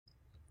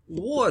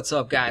What's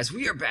up, guys?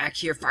 We are back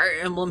here. Fire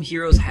Emblem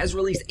Heroes has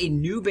released a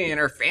new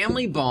banner,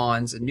 Family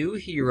Bonds, new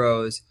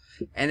heroes,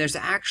 and there's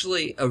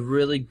actually a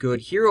really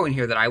good hero in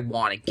here that I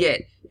want to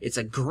get. It's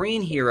a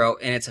green hero,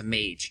 and it's a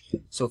mage.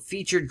 So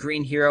featured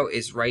green hero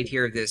is right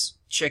here, this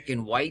chick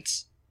in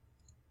white.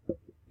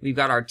 We've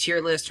got our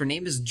tier list. Her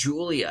name is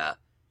Julia.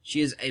 She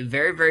is a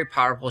very, very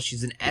powerful,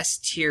 she's an S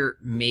tier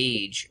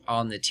mage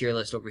on the tier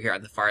list over here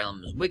on the Fire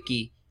Emblem's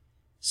wiki.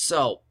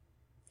 So,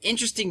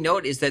 interesting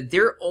note is that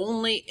they're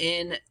only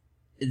in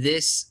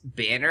this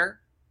banner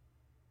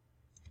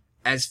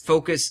as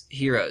focus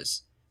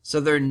heroes. So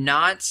they're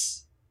not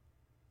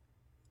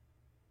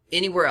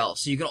anywhere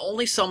else. So you can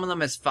only summon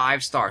them as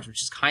 5 stars,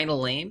 which is kind of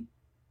lame.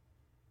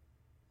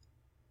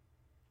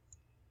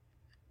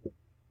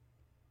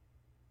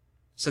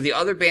 So the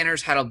other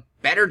banners had a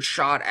better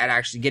shot at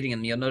actually getting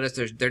them. You'll notice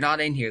they're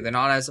not in here. They're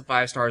not as a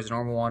 5 star as a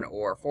normal one,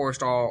 or a 4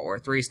 star, or a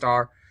 3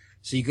 star.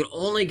 So you can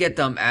only get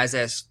them as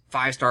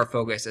 5-star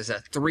focus, as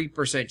a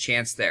 3%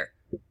 chance there.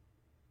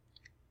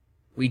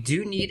 We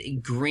do need a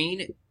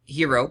green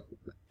hero,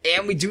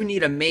 and we do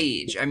need a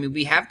mage. I mean,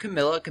 we have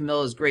Camilla.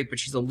 Camilla is great, but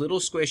she's a little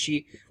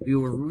squishy. We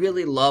would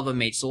really love a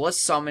mage. So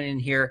let's summon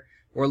in here.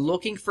 We're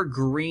looking for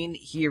green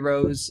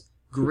heroes,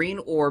 green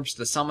orbs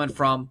to summon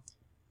from.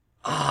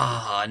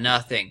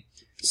 Nothing.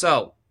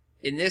 So,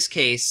 in this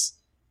case,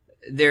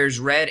 there's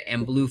red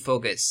and blue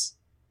focus.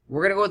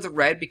 We're going to go with the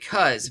red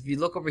because if you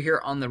look over here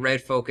on the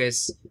red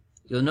focus,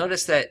 you'll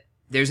notice that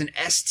there's an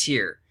S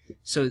tier.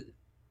 So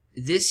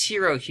this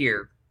hero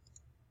here,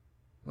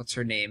 what's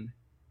her name?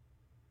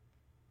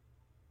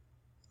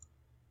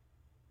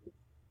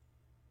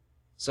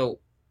 So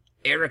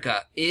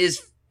Erica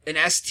is an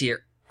S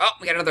tier. Oh,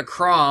 we got another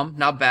Crom.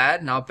 Not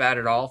bad. Not bad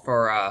at all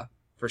for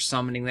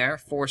summoning there.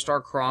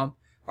 4-star Crom.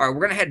 All right,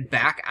 we're going to head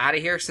back out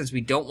of here since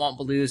we don't want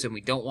blues and we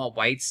don't want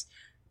whites.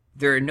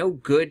 There are no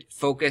good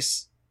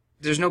focus.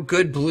 There's no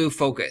good blue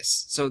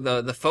focus. So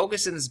the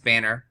focus in this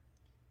banner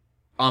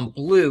on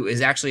blue is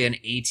actually an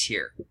A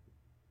tier.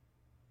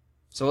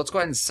 So let's go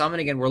ahead and summon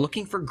again. We're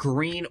looking for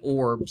green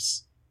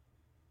orbs.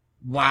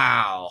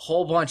 Wow,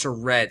 whole bunch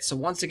of red. So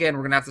once again,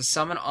 we're going to have to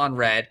summon on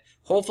red.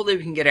 Hopefully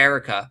we can get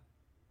Erica.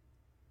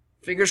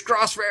 Fingers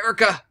crossed for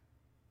Erica.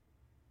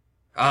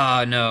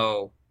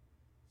 No.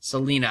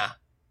 Selena.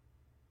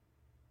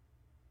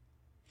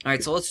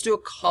 Alright, so let's do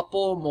a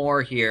couple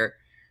more here.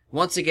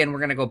 Once again, we're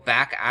going to go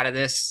back out of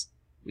this.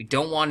 We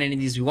don't want any of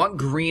these. We want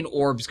green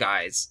orbs,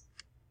 guys.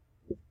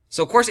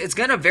 So, of course, it's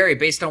going to vary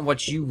based on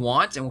what you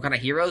want and what kind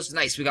of heroes.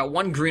 Nice, we got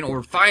one green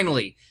orb,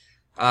 finally.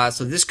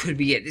 So this could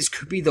be it. This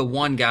could be the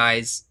one,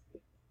 guys.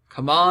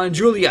 Come on,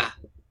 Julia.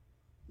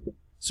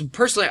 So,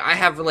 personally, I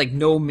have, like,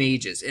 no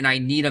mages, and I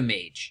need a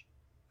mage.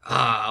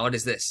 What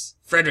is this?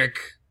 Frederick.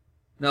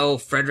 No,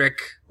 Frederick.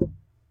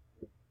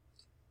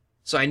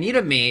 So I need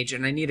a mage,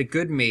 and I need a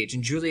good mage,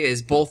 and Julia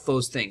is both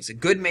those things. A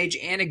good mage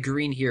and a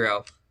green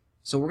hero.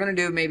 So we're going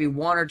to do maybe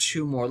 1 or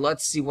 2 more.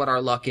 Let's see what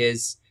our luck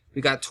is.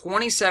 We got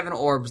 27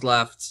 orbs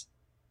left.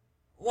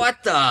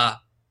 What the?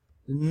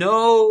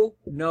 No.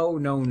 No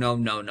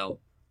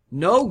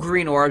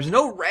green orbs,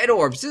 no red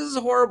orbs. This is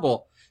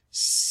horrible.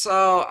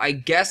 So I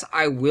guess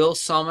I will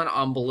summon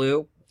on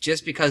blue,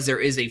 just because there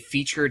is a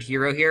featured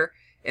hero here,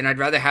 and I'd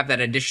rather have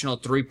that additional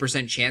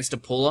 3% chance to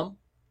pull him.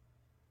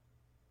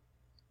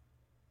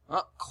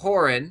 Oh,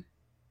 Corin.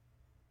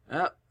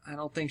 Oh, I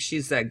don't think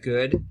she's that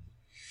good.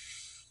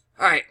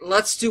 Alright,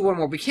 let's do one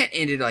more. We can't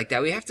end it like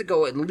that. We have to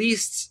go at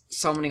least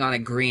summoning on a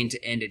green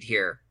to end it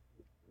here.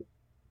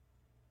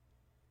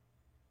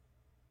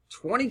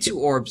 22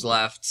 orbs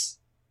left.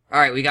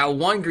 Alright, we got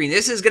 1 green.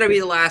 This is going to be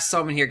the last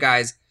summon here,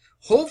 guys.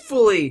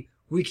 Hopefully,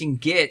 we can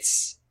get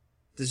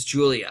this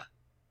Julia.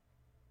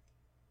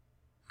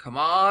 Come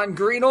on,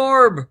 green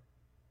orb!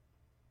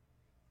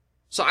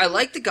 So I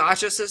like the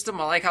gacha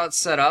system. I like how it's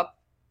set up.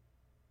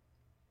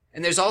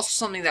 And there's also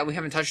something that we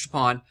haven't touched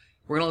upon.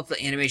 We're going to let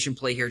the animation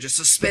play here. Just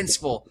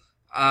suspenseful.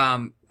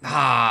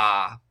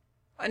 A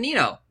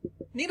Nino.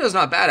 Nino's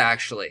not bad,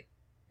 actually.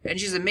 And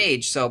she's a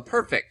mage, so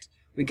perfect.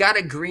 We got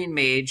a green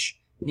mage.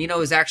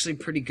 Nino is actually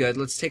pretty good.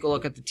 Let's take a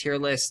look at the tier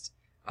list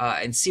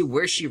and see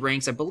where she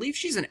ranks. I believe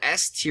she's an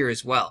S tier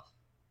as well.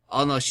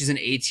 Oh, no, she's an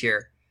A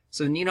tier.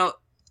 So Nino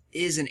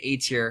is an A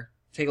tier.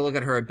 Take a look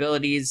at her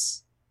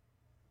abilities.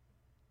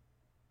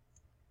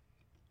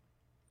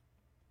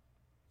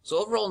 So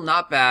overall,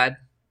 not bad.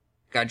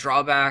 Got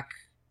drawback,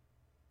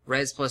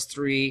 res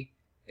 +3,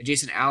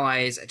 adjacent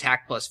allies,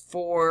 attack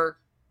 +4.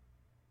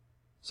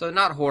 So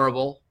not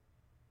horrible.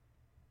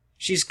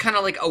 She's kind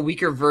of like a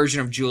weaker version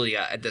of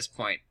Julia at this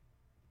point.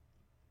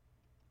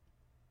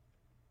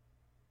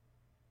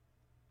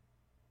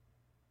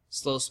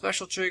 Slow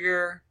special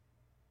trigger.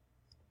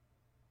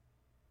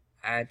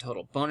 Add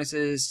total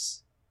bonuses.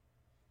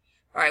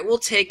 Alright, we'll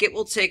take it.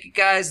 We'll take it,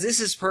 guys.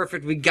 This is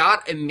perfect. We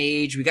got a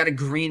mage. We got a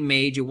green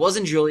mage. It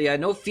wasn't Julia.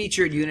 No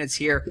featured units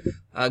here.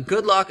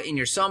 Good luck in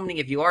your summoning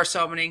if you are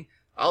summoning.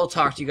 I'll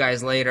talk to you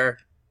guys later.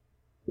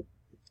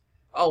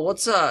 Oh,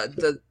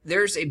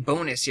 there's a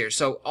bonus here.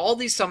 So all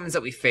these summons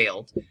that we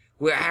failed,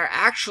 we are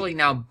actually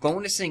now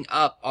bonusing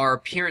up our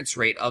appearance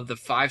rate of the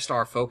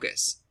 5-star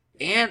focus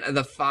and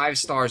the 5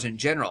 stars in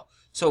general.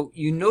 So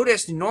you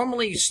notice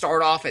normally you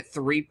start off at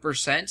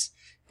 3%.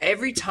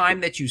 Every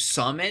time that you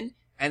summon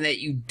and that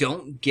you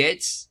don't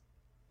get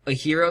a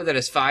hero that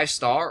is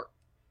 5-star,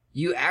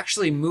 you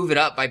actually move it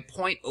up by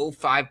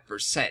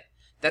 0.05%.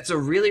 That's a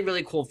really,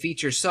 really cool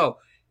feature. So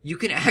you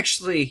can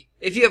actually,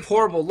 if you have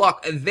horrible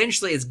luck,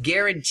 eventually it's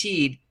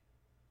guaranteed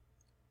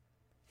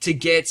to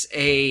get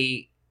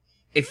a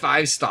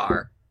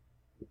 5-star.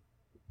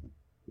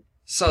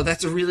 So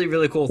that's a really,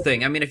 really cool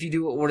thing. I mean, if you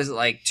do, what is it,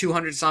 like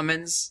 200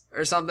 summons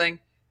or something?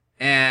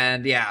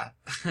 And yeah,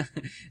 as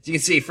you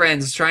can see,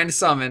 friends trying to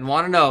summon,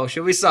 want to know,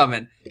 should we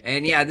summon?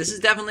 And yeah, this is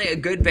definitely a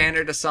good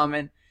banner to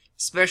summon,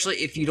 especially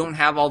if you don't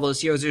have all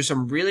those heroes. There's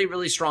some really,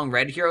 really strong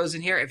red heroes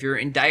in here. If you're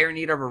in dire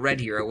need of a red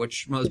hero,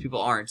 which most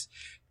people aren't.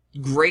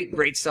 Great,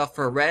 great stuff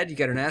for red. You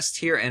got an S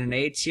tier and an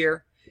A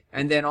tier.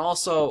 And then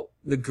also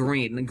the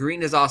green. The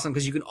green is awesome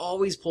because you can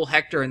always pull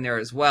Hector in there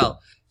as well.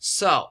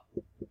 So,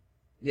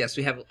 yes,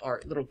 we have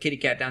our little kitty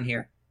cat down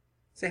here.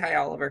 Say hi,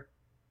 Oliver.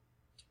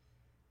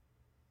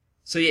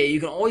 So yeah, you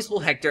can always pull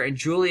Hector, and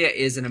Julia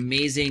is an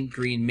amazing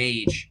green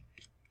mage.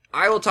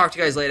 I will talk to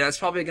you guys later. That's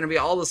probably going to be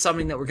all the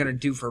summoning that we're going to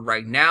do for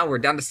right now. We're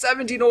down to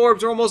 17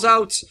 orbs. We're almost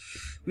out.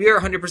 We are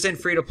 100%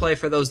 free to play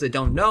for those that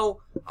don't know.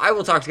 I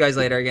will talk to you guys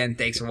later again.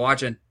 Thanks for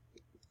watching.